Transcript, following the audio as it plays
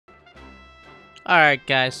Alright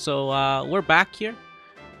guys, so we're back here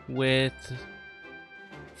with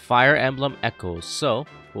Fire Emblem Echoes. So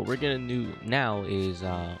what we're gonna do now is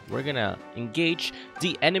we're gonna engage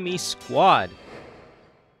the enemy squad.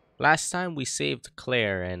 Last time we saved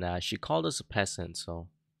Claire and she called us a peasant, so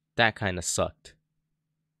that kind of sucked.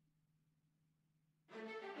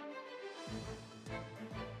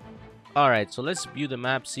 Alright, so let's view the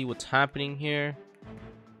map, see what's happening here.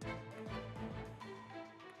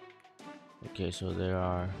 Okay, so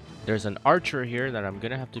there's an archer here that I'm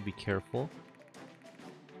gonna have to be careful.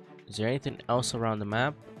 Is there anything else around the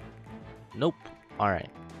map? Nope. Alright.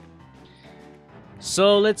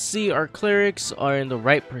 So let's see, our clerics are in the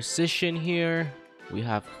right position here. We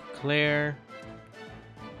have Claire.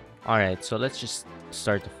 Alright, so let's just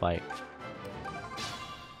start the fight.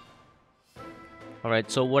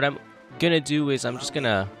 Alright, so what I'm gonna do is I'm just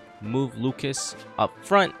gonna move Lucas up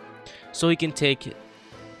front so he can take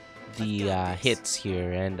the hits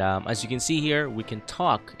here. And as you can see here, we can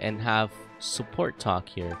talk and have support talk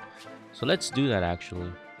here. So let's do that actually.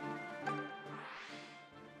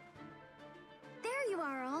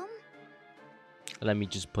 Let me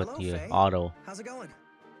just put the auto. How's it going?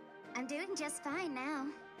 I'm doing just fine now.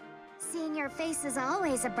 Seeing your face is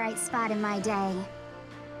always a bright spot in my day.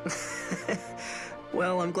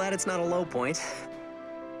 Well, I'm glad it's not a low point.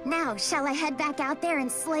 Now, shall I head back out there and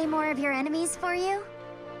slay more of your enemies for you?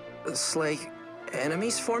 Slay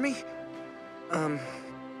enemies for me? I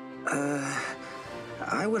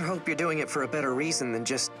would hope you're doing it for a better reason than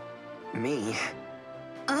just me.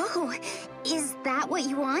 Oh, is that what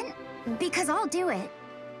you want? Because I'll do it.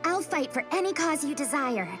 I'll fight for any cause you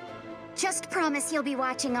desire. Just promise you'll be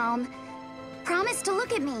watching, Alm. Promise to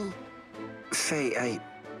look at me. Faye,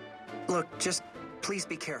 Look, just please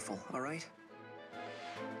be careful, alright?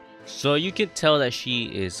 So you can tell that she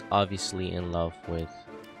is obviously in love with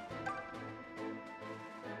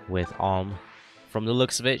Alm. From the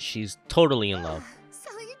looks of it, she's totally in love.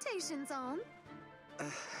 Salutations, Alm.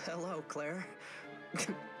 Hello, Claire.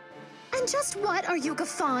 And just what are you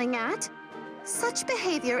guffawing at? Such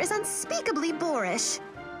behavior is unspeakably boorish.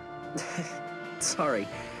 Sorry,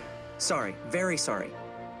 very sorry.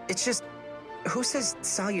 It's just, who says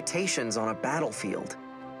salutations on a battlefield?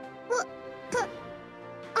 Well, but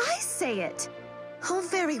I say it. Oh,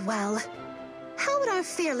 very well. How would our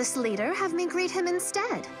fearless leader have me greet him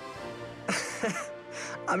instead?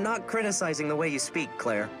 I'm not criticizing the way you speak,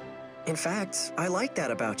 Claire. In fact, I like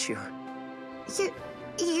that about you.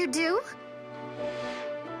 You do?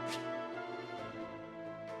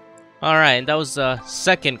 Alright, and that was the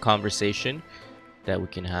second conversation that we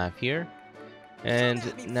can have here. And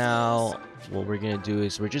now what we're gonna do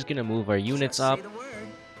is we're just gonna move our units up.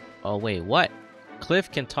 Oh wait, what?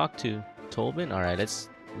 Cliff can talk to Tobin? Alright, let's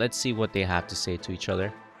see what they have to say to each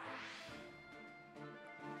other.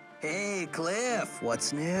 Hey, Cliff,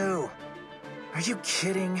 what's new? Are you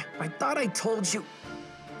kidding? I thought I told you.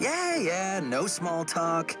 Yeah, no small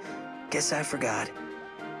talk. Guess I forgot.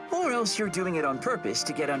 Or else you're doing it on purpose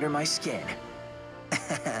to get under my skin.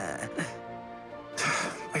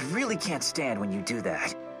 I really can't stand when you do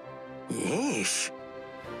that. Yeesh.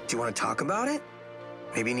 Do you want to talk about it?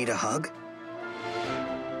 Maybe need a hug?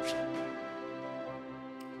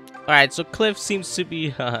 Alright, so Cliff seems to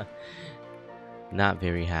be not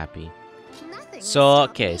very happy. Nothing So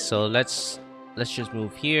okay, so let's just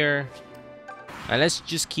move here. And let's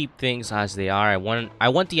just keep things as they are. I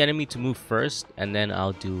want the enemy to move first, and then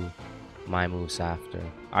I'll do my moves after.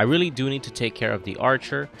 I really do need to take care of the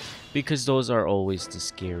archer, because those are always the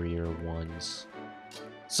scarier ones.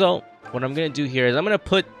 So what I'm gonna do here is I'm gonna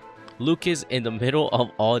put Lucas in the middle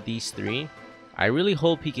of all these three. I really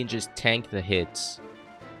hope he can just tank the hits,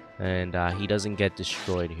 and he doesn't get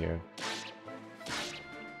destroyed here.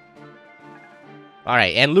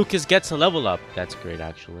 Alright, and Lucas gets a level up. That's great,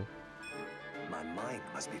 actually. My mind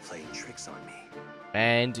must be playing tricks on me.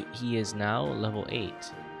 And he is now level 8.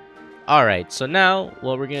 Alright, so now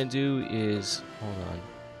what we're gonna do is... Hold on.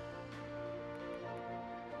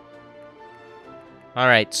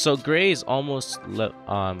 Alright, so Gray is almost...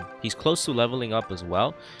 he's close to leveling up as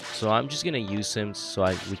well. So I'm just gonna use him so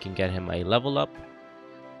we can get him a level up.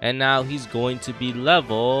 And now he's going to be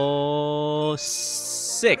level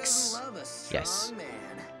 6. Yes.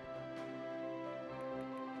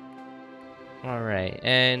 Alright,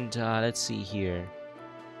 and let's see here.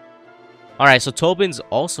 Alright, so Tobin's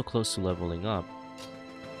also close to leveling up.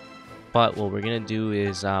 But what we're gonna do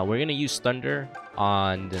is we're gonna use Thunder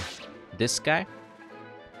on this guy.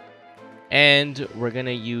 And we're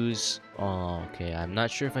gonna use... Oh, okay, I'm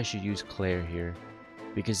not sure if I should use Claire here,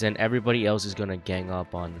 because then everybody else is gonna gang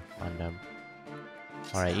up on them.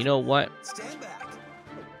 Alright, you know what? Stand back.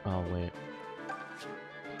 Oh, wait.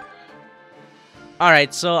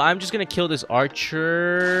 Alright, so I'm just gonna kill this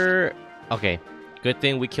archer. Okay, good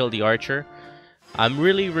thing we killed the archer. I'm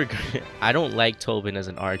really regret. I don't like Tobin as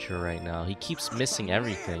an archer right now. He keeps missing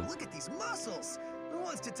everything. Man, look at these muscles. Who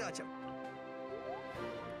wants to touch them?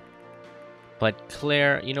 But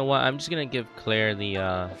Claire, you know what? I'm just gonna give Claire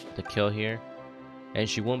the kill here, and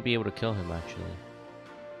she won't be able to kill him actually.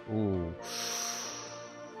 Ooh.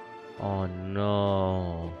 Oh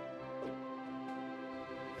no.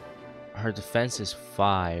 Her defense is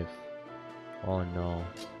 5. Oh no.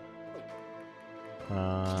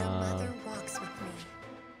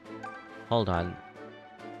 Hold on.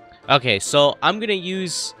 Okay, so I'm gonna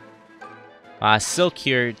use Silk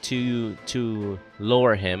here to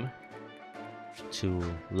lower him to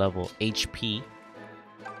level HP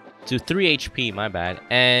to 3 HP. My bad.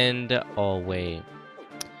 And oh wait.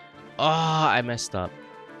 Oh, I messed up.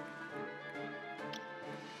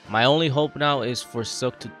 My only hope now is for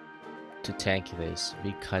Silk to tank this,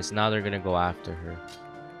 because now they're gonna go after her.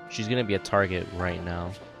 She's gonna be a target right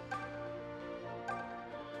now.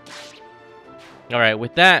 Alright,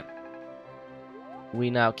 with that, we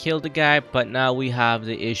now killed the guy, but now we have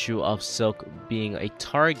the issue of Silk being a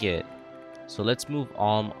target. So let's move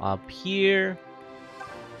Alm up here.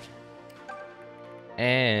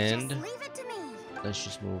 And Just leave it to me. let's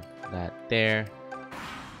just move that there.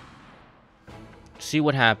 See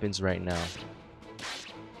what happens right now.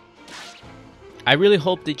 I really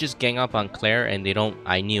hope they just gang up on Claire and they don't.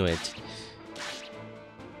 I knew it.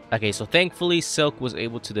 Okay, so thankfully Silk was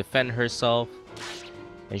able to defend herself,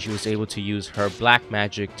 and she was able to use her black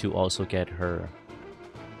magic to also get her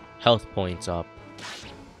health points up.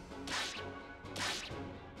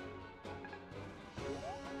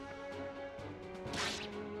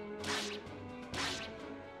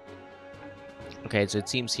 Okay, so it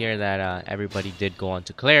seems here that everybody did go on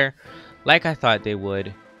to Claire, like I thought they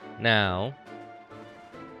would. Now,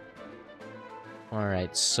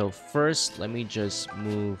 alright, so first let me just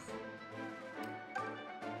move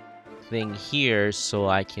thing here so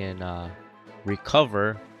I can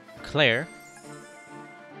recover Claire.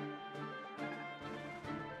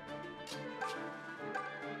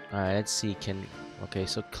 Alright, let's see. Okay,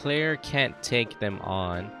 so Claire can't take them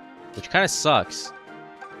on, which kind of sucks.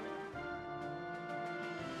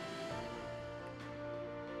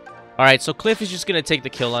 Alright, so Cliff is just gonna take the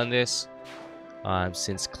kill on this,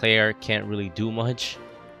 since Claire can't really do much.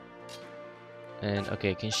 And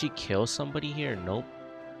okay, can she kill somebody here? Nope.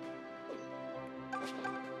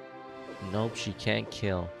 Nope, she can't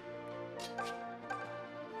kill.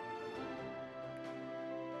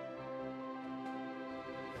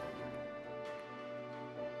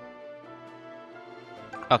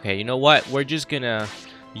 Okay, you know what? We're just gonna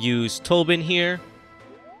use Tobin here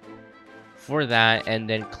for that, and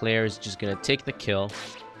then Claire is just gonna take the kill.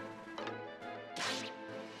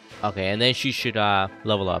 Okay, and then she should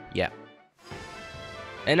level up. Yeah.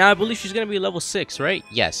 And now I believe she's gonna be level 6, right?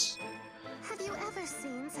 Yes. Have you ever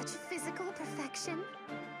seen such physical perfection?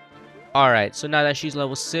 Alright, so now that she's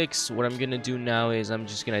level 6, what I'm gonna do now is I'm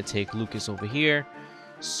just gonna take Lucas over here,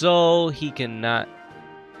 so he cannot.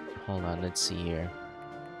 Hold on, let's see here.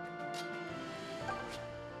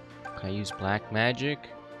 Can I use black magic?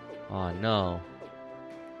 Oh no.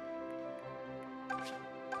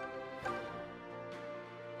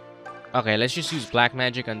 Okay, let's just use black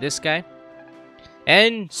magic on this guy.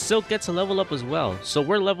 And Silk gets a level up as well. So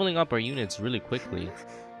we're leveling up our units really quickly.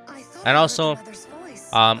 And also,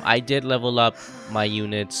 I did level up my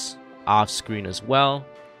units off screen as well,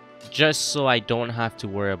 just so I don't have to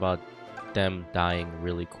worry about them dying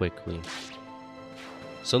really quickly.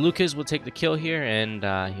 So Lucas will take the kill here,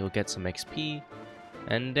 and he'll get some XP.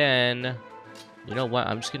 And then, you know what?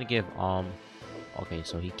 I'm just gonna give okay,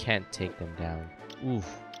 so he can't take them down.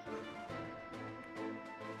 Oof.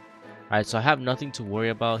 Alright, so I have nothing to worry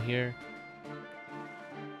about here.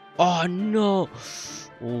 Oh no!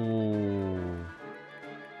 Ooh.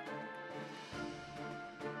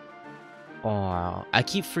 Oh, I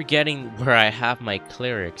keep forgetting where I have my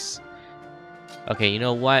clerics. Okay, you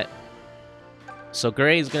know what? So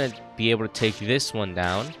Gray is gonna be able to take this one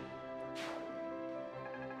down.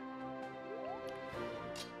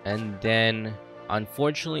 And then,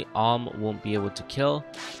 unfortunately, won't be able to kill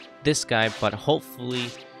this guy, but hopefully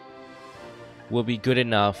will be good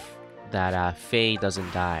enough that Faye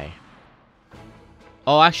doesn't die.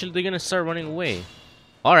 Oh, actually, they're gonna start running away.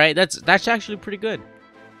 All right, that's actually pretty good.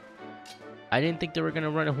 I didn't think they were gonna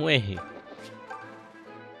run away.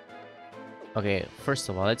 Okay, first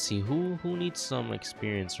of all, let's see who needs some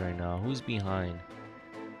experience right now. Who's behind?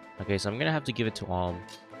 Okay, so I'm gonna have to give it to Alm.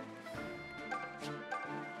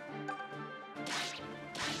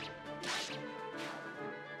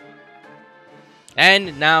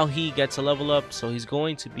 And now he gets a level up, so he's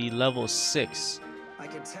going to be level 6. I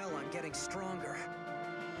can tell I'm getting stronger.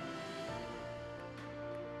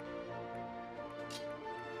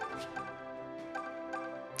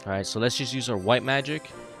 Alright, so let's just use our white magic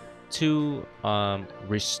to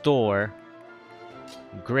restore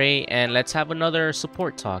Gray, and let's have another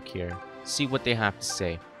support talk here. See what they have to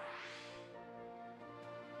say.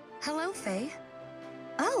 Hello, Faye.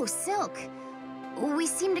 Oh, Silk. We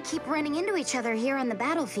seem to keep running into each other here on the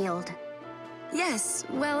battlefield. Yes,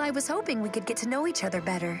 well, I was hoping we could get to know each other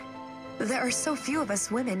better. There are so few of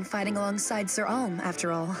us women fighting alongside Sir Alm,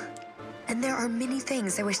 after all. And there are many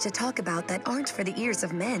things I wish to talk about that aren't for the ears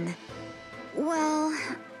of men. Well,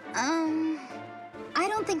 I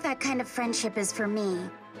don't think that kind of friendship is for me.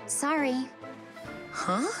 Sorry.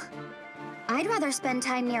 Huh? I'd rather spend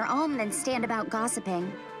time near Alm than stand about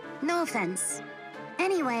gossiping. No offense.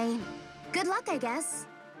 Anyway, good luck, I guess.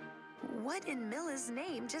 What in Milla's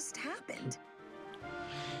name just happened?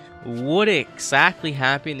 What exactly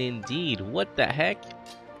happened indeed? What the heck?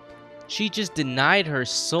 She just denied her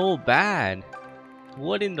so bad.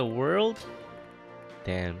 What in the world?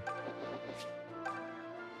 Damn.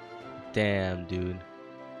 Damn, dude.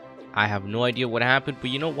 I have no idea what happened, but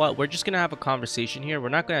you know what? We're just gonna have a conversation here. We're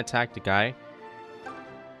not gonna attack the guy.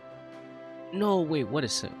 No, wait, wait a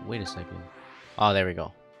second. Oh, there we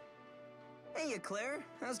go. Hey, Claire.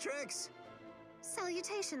 How's tricks?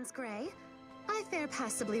 Salutations, Gray. I fare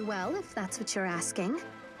passably well, if that's what you're asking.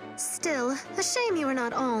 Still, a shame you were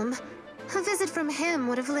not Alm. A visit from him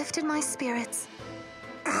would have lifted my spirits.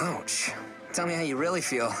 Ouch. Tell me how you really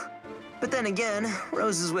feel. But then again,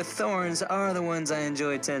 roses with thorns are the ones I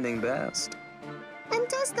enjoy tending best. And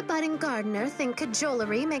does the budding gardener think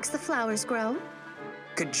cajolery makes the flowers grow?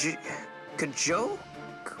 Cajole?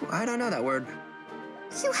 I don't know that word.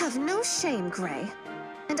 You have no shame, Gray.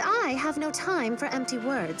 And I have no time for empty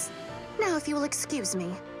words. Now, if you will excuse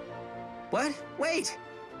me. What? Wait!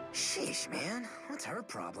 Sheesh, man. What's her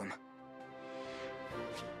problem?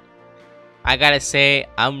 I gotta say,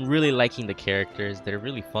 I'm really liking the characters. They're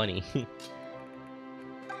really funny.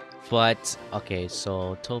 But, okay,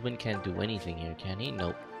 so Tobin can't do anything here, can he?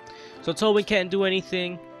 Nope. So Tobin can't do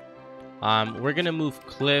anything. We're gonna move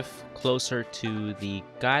Cliff closer to the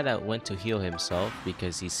guy that went to heal himself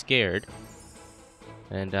because he's scared.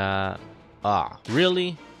 And,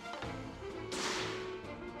 really?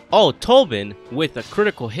 Oh, Tobin with a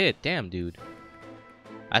critical hit. Damn, dude.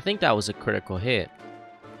 I think that was a critical hit.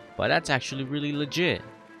 But that's actually really legit.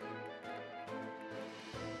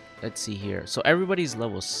 Let's see here. So everybody's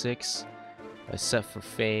level 6 except for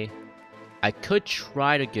Faye. I could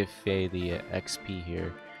try to give Faye the XP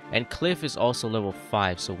here. And Cliff is also level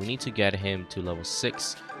 5, so we need to get him to level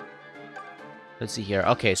 6. Let's see here.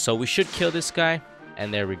 Okay, so we should kill this guy.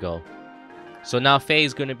 And there we go. So now Faye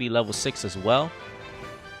is going to be level 6 as well.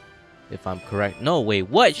 If I'm correct. No, wait,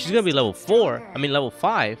 what? She's going to be level 4. I mean level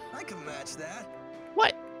 5. I can match that.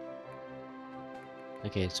 What?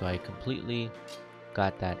 Okay, so I completely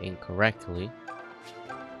got that incorrectly.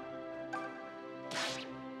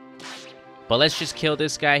 But let's just kill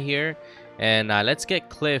this guy here. And let's get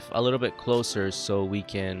Cliff a little bit closer so we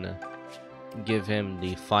can give him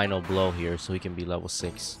the final blow here so he can be level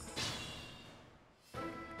 6.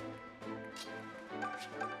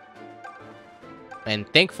 And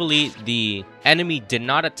thankfully, the enemy did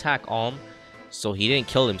not attack Alm, so he didn't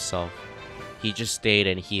kill himself. He just stayed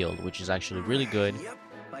and healed, which is actually really good. Yep,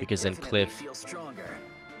 Because then Cliff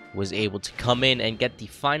was able to come in and get the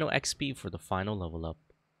final XP for the final level up.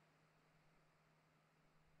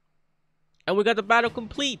 And we got the battle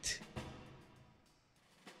complete!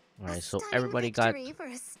 Alright, so everybody got... For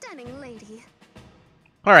a stunning lady.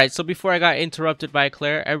 Alright, so before I got interrupted by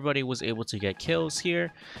Claire, everybody was able to get kills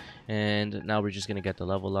here. And now we're just gonna get the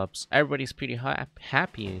level ups. Everybody's pretty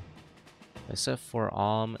happy. Except for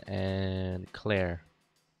Alm and Claire.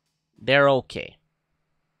 They're okay.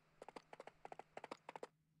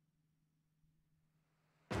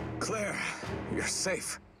 Claire, you're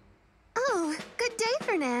safe. Oh, good day,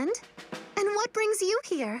 Fernand. And what brings you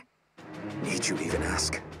here? Need you even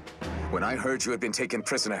ask? When I heard you had been taken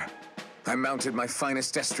prisoner, I mounted my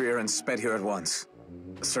finest destrier and sped here at once.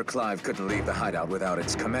 Sir Clive couldn't leave the hideout without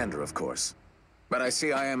its commander, of course. But I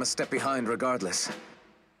see I am a step behind regardless.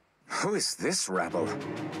 Who is this rabble?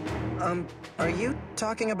 Are you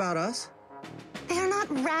talking about us? They are not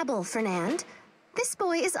rabble, Fernand. This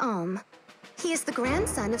boy is Alm. He is the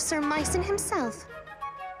grandson of Sir Myson himself.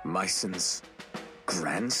 Myson's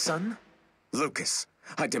grandson? Lucas,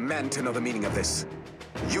 I demand to know the meaning of this.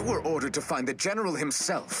 You were ordered to find the general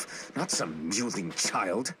himself, not some mewling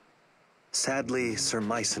child. Sadly, Sir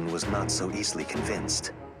Myson was not so easily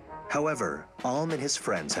convinced. However, Alm and his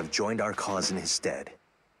friends have joined our cause in his stead.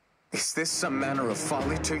 Is this some manner of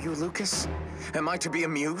folly to you, Lucas? Am I to be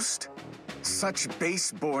amused? Such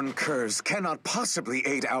base-born curs cannot possibly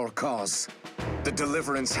aid our cause. The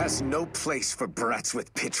Deliverance has no place for brats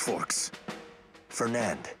with pitchforks.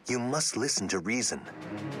 Fernand, you must listen to reason.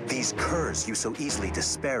 These curs you so easily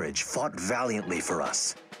disparage fought valiantly for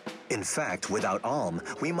us. In fact, without Alm,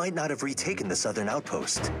 we might not have retaken the southern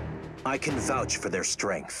outpost. I can vouch for their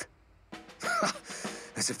strength.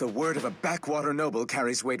 As if the word of a backwater noble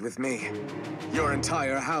carries weight with me. Your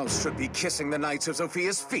entire house should be kissing the Knights of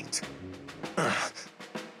Zofia's feet.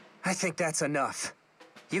 I think that's enough.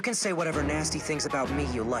 You can say whatever nasty things about me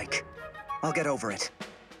you like. I'll get over it.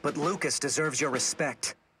 But Lucas deserves your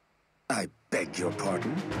respect. I beg your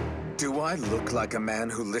pardon? Do I look like a man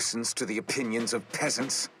who listens to the opinions of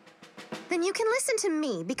peasants? Then you can listen to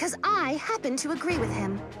me, because I happen to agree with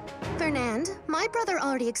him. Fernand, my brother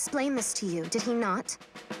already explained this to you, did he not?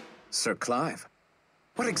 Sir Clive?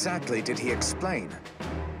 What exactly did he explain?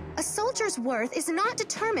 A soldier's worth is not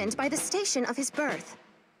determined by the station of his birth.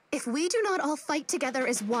 If we do not all fight together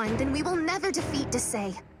as one, then we will never defeat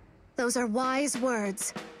Desai. Those are wise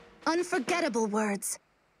words. Unforgettable words.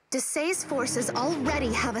 Desai's forces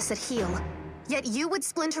already have us at heel. Yet you would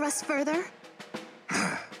splinter us further?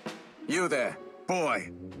 You there,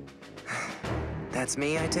 boy. That's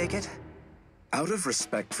me, I take it? Out of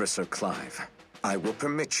respect for Sir Clive, I will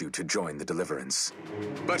permit you to join the Deliverance.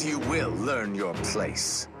 But you will learn your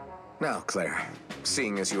place. Now, Claire,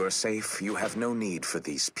 seeing as you are safe, you have no need for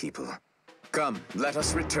these people. Come, let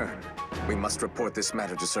us return. We must report this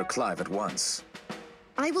matter to Sir Clive at once.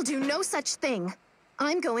 I will do no such thing.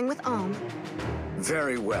 I'm going with Alm.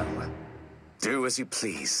 Very well. Do as you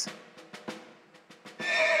please.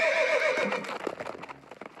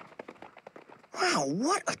 Wow,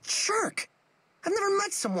 what a jerk! I've never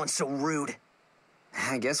met someone so rude.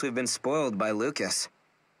 I guess we've been spoiled by Lucas.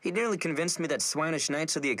 He nearly convinced me that swinish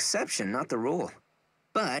knights are the exception, not the rule.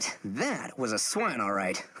 But that was a swine, all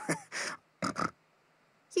right.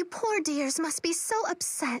 You poor dears must be so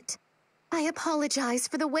upset. I apologize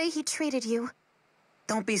for the way he treated you.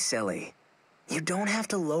 Don't be silly. You don't have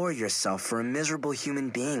to lower yourself for a miserable human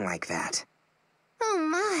being like that. Oh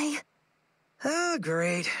my. Oh,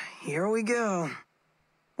 great. Here we go.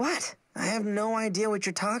 What? I have no idea what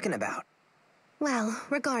you're talking about. Well,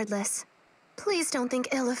 regardless, please don't think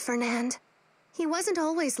ill of Fernand. He wasn't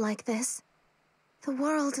always like this. The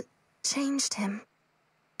world changed him.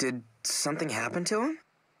 Did something happen to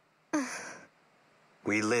him?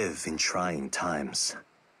 We live in trying times,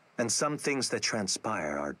 and some things that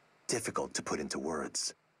transpire are difficult to put into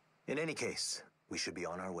words. In any case, we should be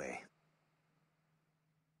on our way.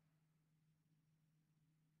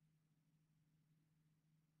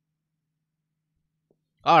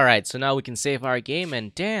 Alright, so now we can save our game,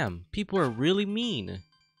 and damn, people are really mean.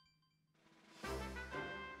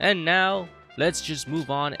 And now, let's just move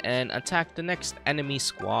on and attack the next enemy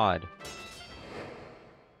squad.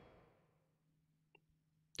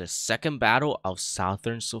 The second battle of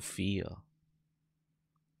Southern Zofia.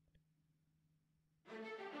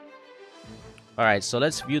 Alright, so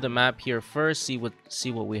let's view the map here first, see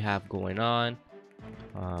what we have going on.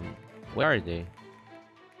 Where are they?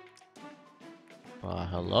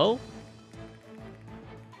 Hello?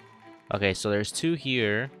 Okay, so there's two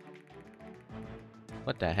here.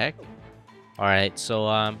 What the heck? Alright,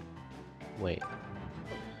 so, wait.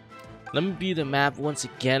 Let me view the map once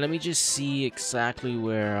again. Let me just see exactly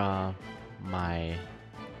where, my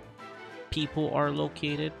people are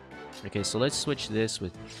located. Okay, so let's switch this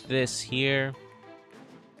with this here.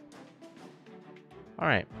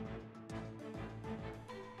 Alright.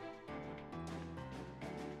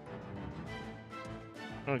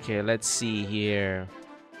 Okay, let's see here.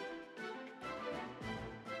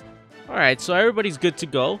 Alright, so everybody's good to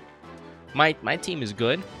go. My team is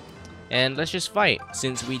good. And let's just fight.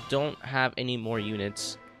 Since we don't have any more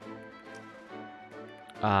units,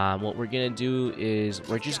 what we're gonna do is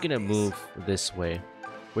we're just gonna move this way.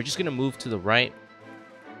 We're just gonna move to the right.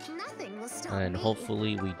 Nothing will stop And me.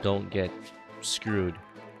 hopefully we don't get screwed.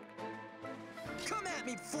 Come at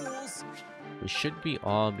me, fools! We should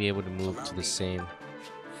all be able to move to the same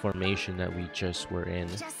formation that we just were in.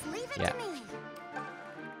 Just leave it Yeah. to me.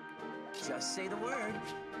 Just say the word.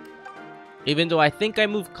 Even though I think I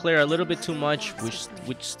moved Claire a little bit too much,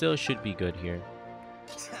 which still should be good here.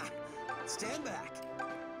 Stand back.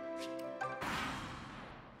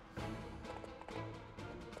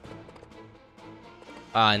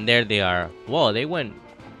 And there they are. Whoa, they went...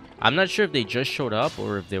 I'm not sure if they just showed up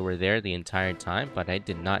or if they were there the entire time, but I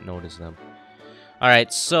did not notice them.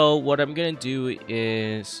 Alright, so what I'm gonna do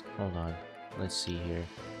is... Hold on. Let's see here.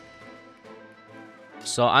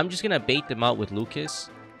 So I'm just gonna bait them out with Lucas.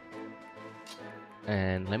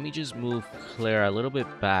 And let me just move Claire a little bit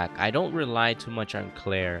back. I don't rely too much on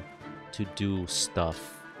Claire to do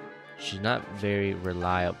stuff. She's not very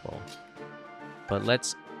reliable. But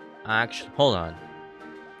let's actually... Hold on.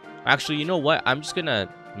 Actually, you know what? I'm just gonna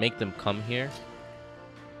make them come here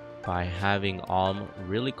by having Alm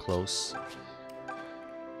really close.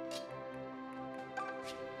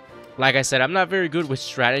 Like I said, I'm not very good with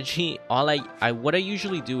strategy. What I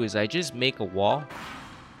usually do is I just make a wall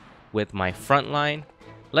with my front line,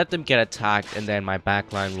 let them get attacked, and then my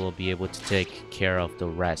back line will be able to take care of the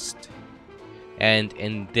rest. And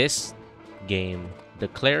in this game, the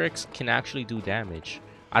clerics can actually do damage.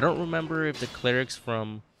 I don't remember if the clerics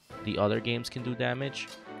from the other games can do damage.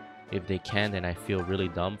 If they can, then I feel really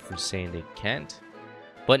dumb for saying they can't.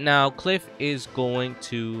 But now Cliff is going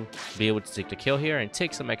to be able to take the kill here and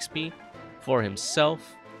take some XP for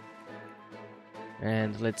himself.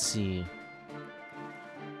 And let's see.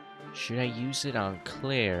 Should I use it on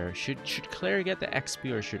Claire? Should Claire get the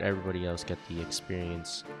XP or should everybody else get the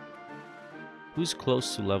experience? Who's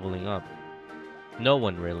close to leveling up? No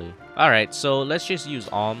one really. Alright, so let's just use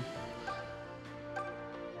Alm.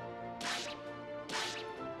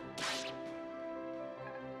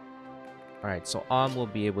 Alright, so Alm will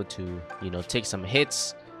be able to, you know, take some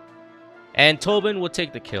hits. And Tobin will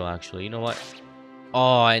take the kill, actually. You know what?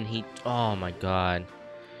 Oh, and he... Oh, my God.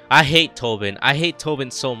 I hate Tobin. I hate Tobin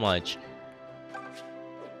so much.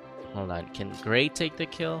 Hold on. Can Gray take the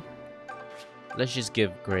kill? Let's just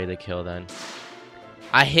give Gray the kill, then.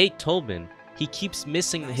 I hate Tobin. He keeps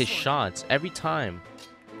missing his shots every time.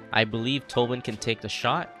 I believe Tobin can take the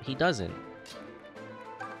shot. He doesn't.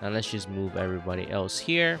 Now, let's just move everybody else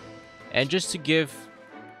here. And just to give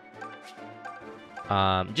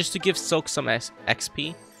Silk some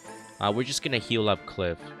XP, we're just gonna heal up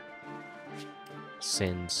Cliff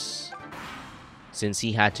since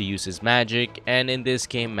he had to use his magic, and in this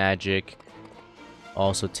game, magic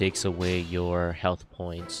also takes away your health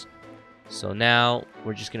points. So now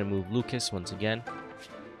we're just gonna move Lucas once again,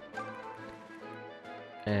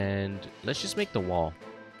 and let's just make the wall.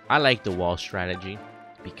 I like the wall strategy,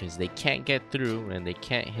 because they can't get through and they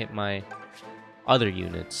can't hit my other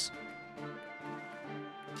units.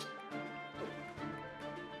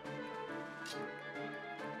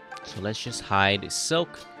 So let's just hide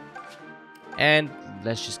Silk and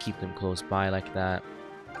let's just keep them close by like that.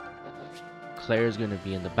 Claire's gonna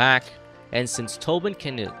be in the back, and since Tobin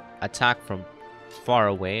can attack from far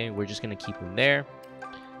away, we're just gonna keep him there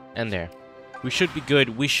and there. We should be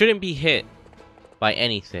good. We shouldn't be hit by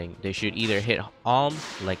anything. They should either hit Alm,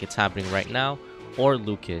 like it's happening right now, or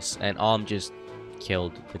Lucas, and Alm just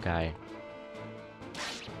killed the guy.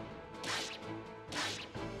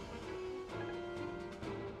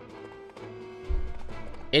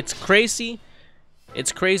 It's crazy.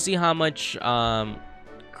 It's crazy how much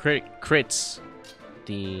crits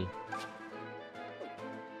the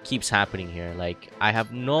keeps happening here. Like, I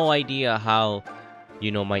have no idea how,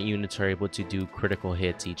 you know, my units are able to do critical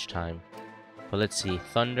hits each time. But let's see,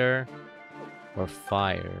 thunder or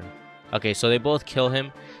fire. Okay, so they both kill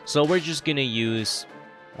him. So we're just gonna use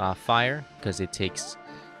fire because it takes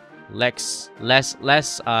less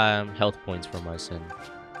health points from us, and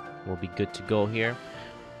we'll be good to go here.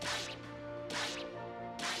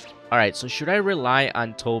 All right, so should I rely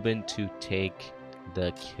on Tobin to take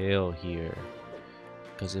the kill here?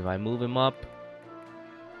 Because if I move him up,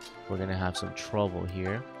 we're gonna have some trouble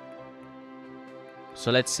here. So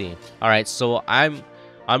let's see. All right, so I'm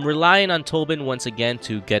relying on Tobin once again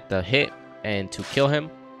to get the hit and to kill him.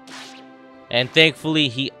 And thankfully,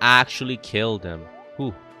 he actually killed him.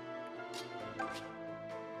 Whew.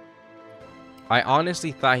 I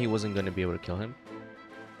honestly thought he wasn't going to be able to kill him.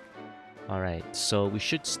 All right, so we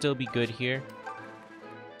should still be good here.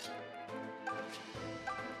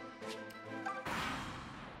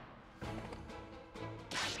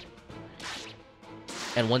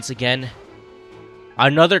 And once again,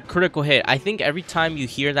 another critical hit. I think every time you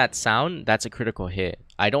hear that sound, that's a critical hit.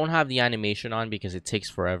 I don't have the animation on because it takes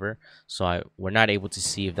forever, so we're not able to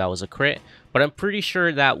see if that was a crit. But I'm pretty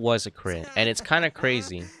sure that was a crit, and it's kind of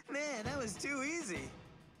crazy. Man, that was too easy.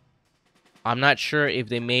 I'm not sure if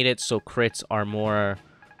they made it so crits are more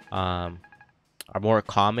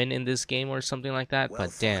common in this game or something like that. Well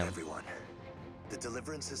but damn. Everyone. The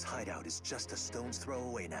Deliverance's hideout is just a stone's throw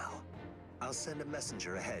away now. I'll send a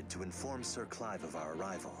messenger ahead to inform Sir Clive of our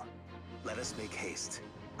arrival. Let us make haste.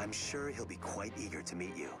 I'm sure he'll be quite eager to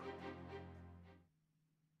meet you.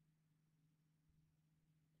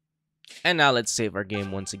 And now let's save our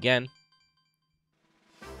game once again.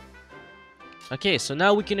 Okay, so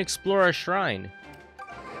now we can explore our shrine.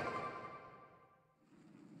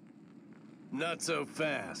 Not so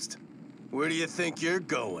fast. Where do you think you're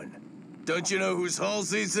going? Don't you know whose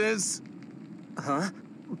halls this is? Huh?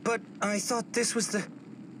 But I thought this was the...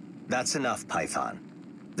 That's enough, Python.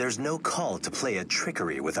 There's no call to play at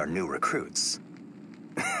trickery with our new recruits.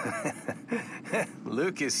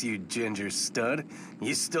 Lucas, you ginger stud.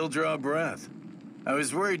 You still draw breath. I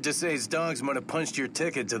was worried Desai's dogs might have punched your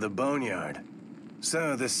ticket to the boneyard.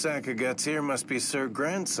 So this sack of guts here must be Sir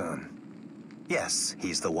Grandson. Yes,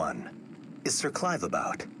 he's the one. Is Sir Clive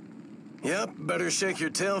about? Yep, better shake your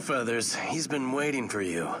tail feathers. He's been waiting for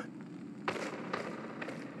you.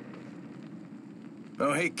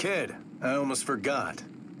 Oh, hey, kid. I almost forgot.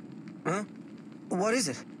 Huh? What is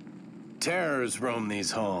it? Terrors roam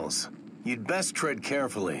these halls. You'd best tread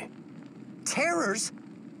carefully. Terrors?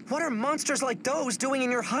 What are monsters like those doing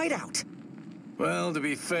in your hideout? Well, to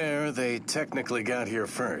be fair, they technically got here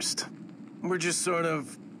first. We're just sort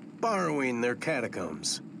of borrowing their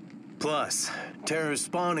catacombs. Plus, terrors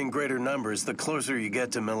spawn in greater numbers the closer you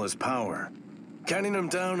get to Milla's power. Counting them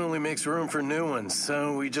down only makes room for new ones,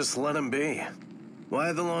 so we just let them be.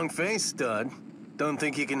 Why the long face, stud? Don't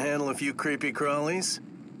think you can handle a few creepy crawlies?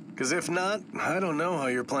 Because if not, I don't know how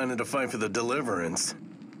you're planning to fight for the Deliverance.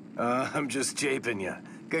 I'm just japing you.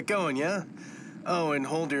 Get going, yeah? Oh, and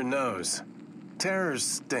hold your nose. Terrors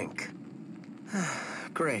stink.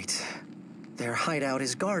 Great. Their hideout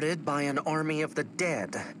is guarded by an army of the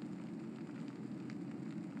dead.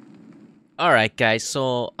 Alright guys,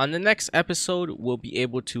 so on the next episode, we'll be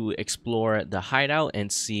able to explore the hideout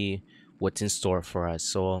and see what's in store for us.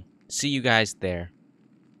 So, see you guys there.